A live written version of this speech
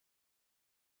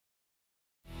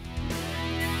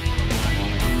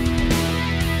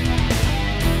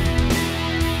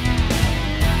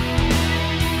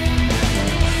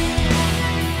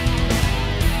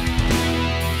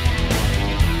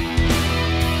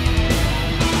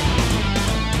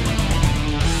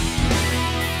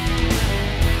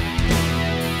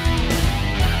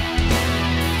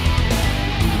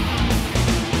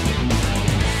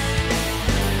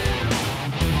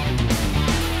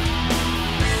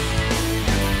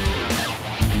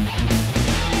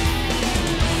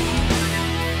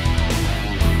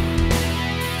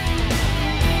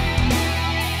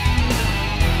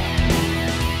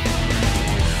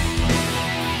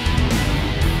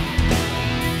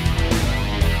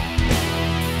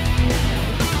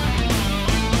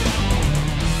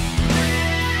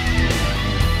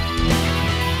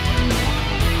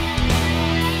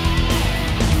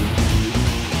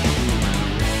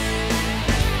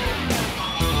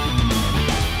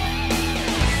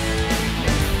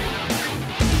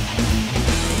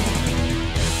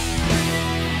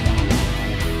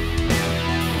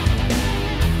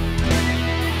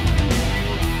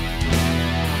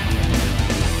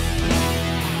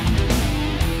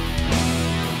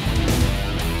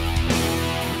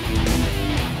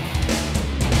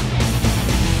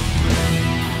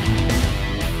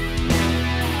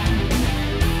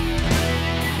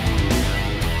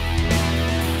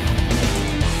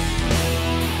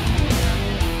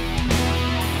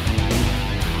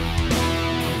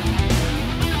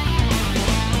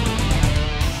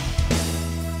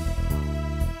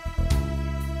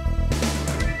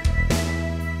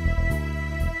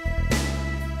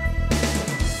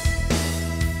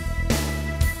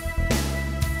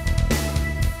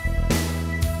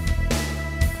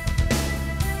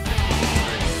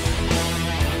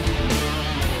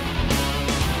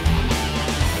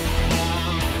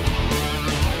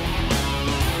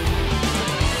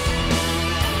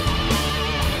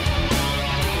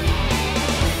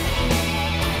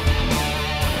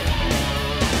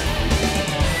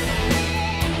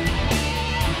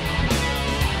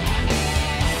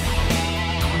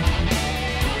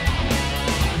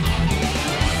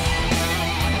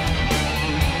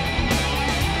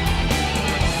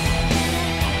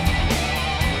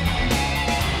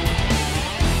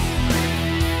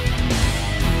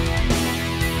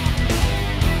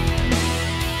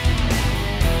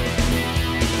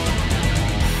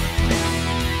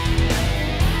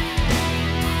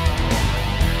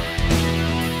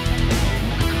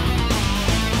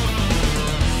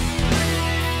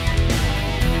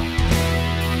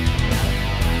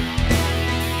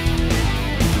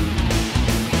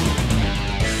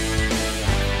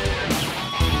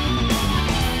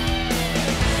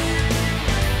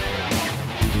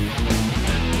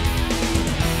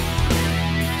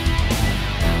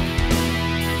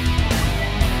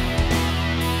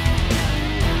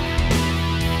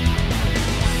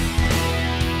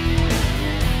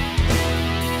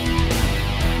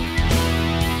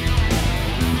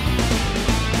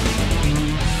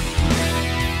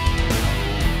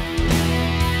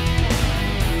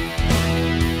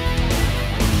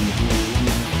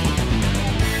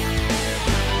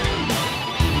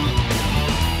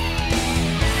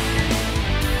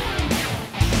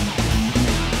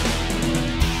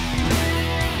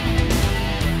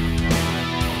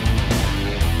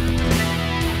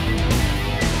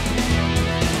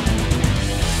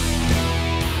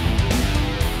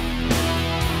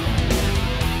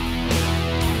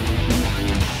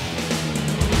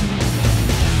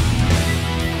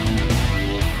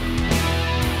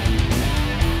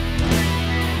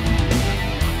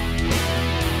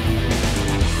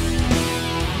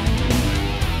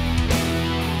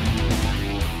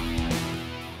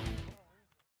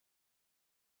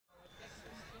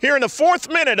Here in the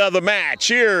 4th minute of the match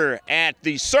here at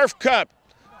the Surf Cup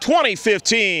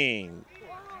 2015.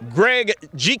 Greg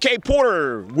G.K.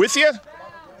 Porter with you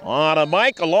on a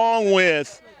mic along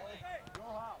with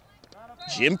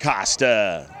Jim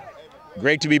Costa.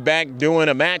 Great to be back doing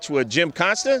a match with Jim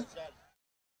Costa.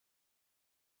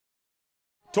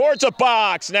 Towards the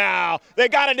box now. They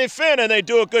got to defend, and they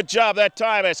do a good job that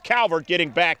time as Calvert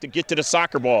getting back to get to the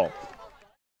soccer ball.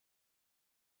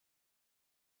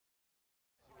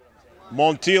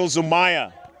 Montiel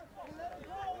Zumaya.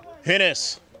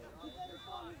 Hinnis.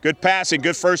 Good passing,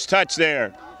 good first touch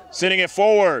there. Sending it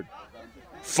forward.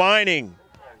 Finding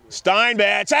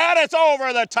Steinbatz, and it's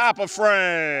over the top of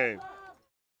frame.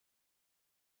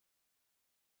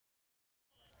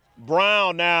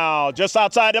 Brown now, just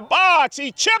outside the box.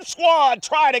 He chip squad,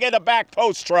 trying to get a back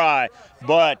post try,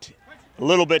 but a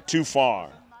little bit too far.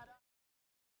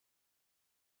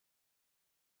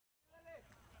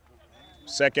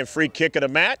 Second free kick of the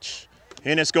match.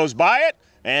 Hinnis goes by it,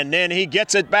 and then he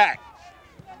gets it back.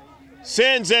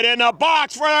 Sends it in the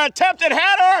box for an attempted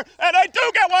header, and they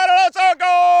do get one of those. Oh,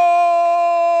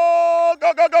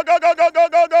 goal! Go, go, go, go, go, go, go,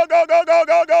 go, go, go, go, go,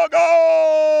 go, go,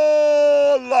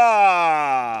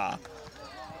 goal!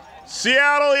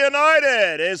 Seattle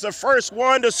United is the first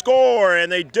one to score,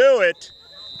 and they do it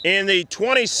in the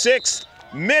 26th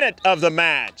minute of the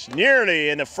match, nearly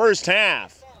in the first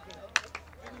half.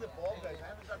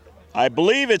 I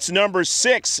believe it's number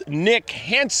 6, Nick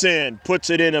Henson,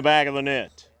 puts it in the back of the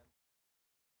net.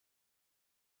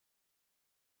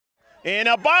 In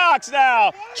a box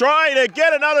now, trying to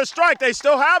get another strike. They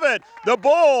still have it. The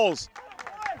Bulls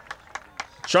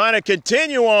trying to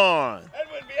continue on.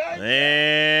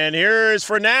 And here's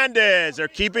Fernandez. They're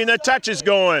keeping the touches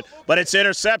going, but it's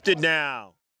intercepted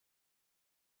now.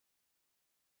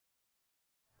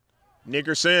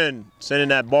 Nickerson sending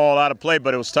that ball out of play,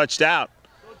 but it was touched out.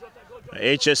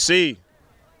 HSC,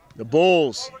 the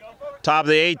Bulls, top of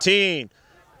the 18.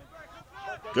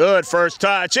 Good first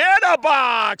touch in the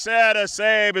box, and a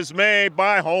save is made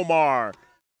by Homar.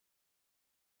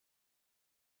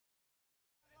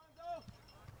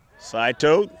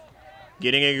 Saito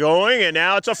getting it going, and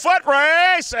now it's a foot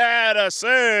race, and a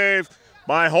save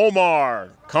by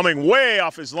Homar. Coming way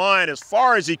off his line as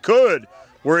far as he could,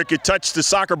 where he could touch the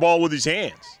soccer ball with his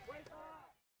hands.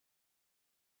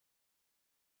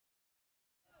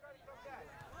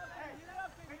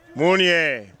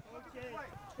 Mounier.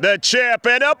 The chip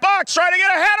in the box, trying to get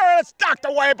a header, and it's knocked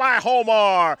away by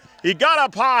Homar. He got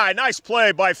up high. Nice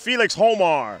play by Felix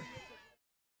Homar.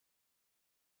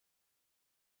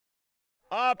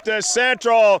 Up to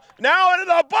Central. Now into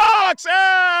the box,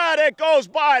 and it goes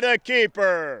by the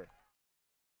keeper.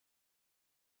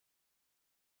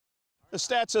 The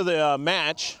stats of the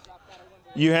match,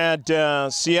 you had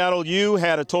Seattle U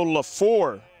had a total of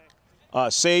 4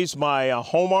 saves by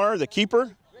Homar, the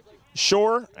keeper.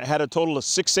 Shore had a total of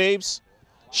 6 saves.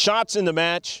 Shots in the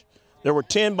match, there were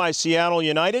 10 by Seattle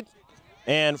United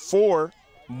and 4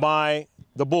 by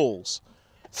the Bulls.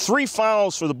 3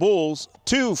 fouls for the Bulls,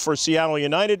 2 for Seattle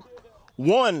United,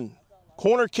 1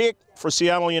 corner kick for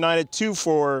Seattle United, 2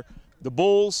 for the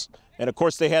Bulls. And of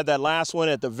course they had that last one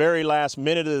at the very last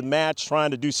minute of the match,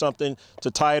 trying to do something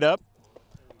to tie it up.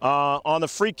 On the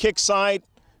free kick side,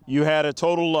 you had a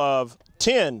total of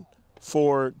 10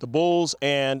 for the Bulls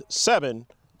and 7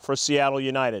 for Seattle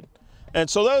United. And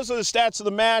so those are the stats of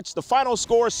the match. The final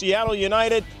score, Seattle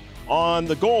United on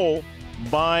the goal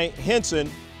by Henson,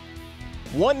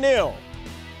 1-0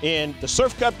 in the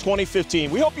Surf Cup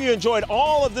 2015. We hope you enjoyed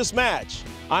all of this match.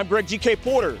 I'm Greg G.K.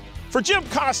 Porter for Jim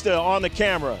Costa on the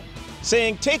camera,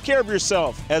 saying take care of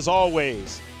yourself as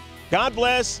always. God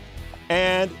bless,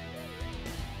 and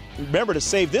remember to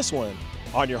save this one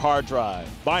on your hard drive.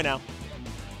 Bye now.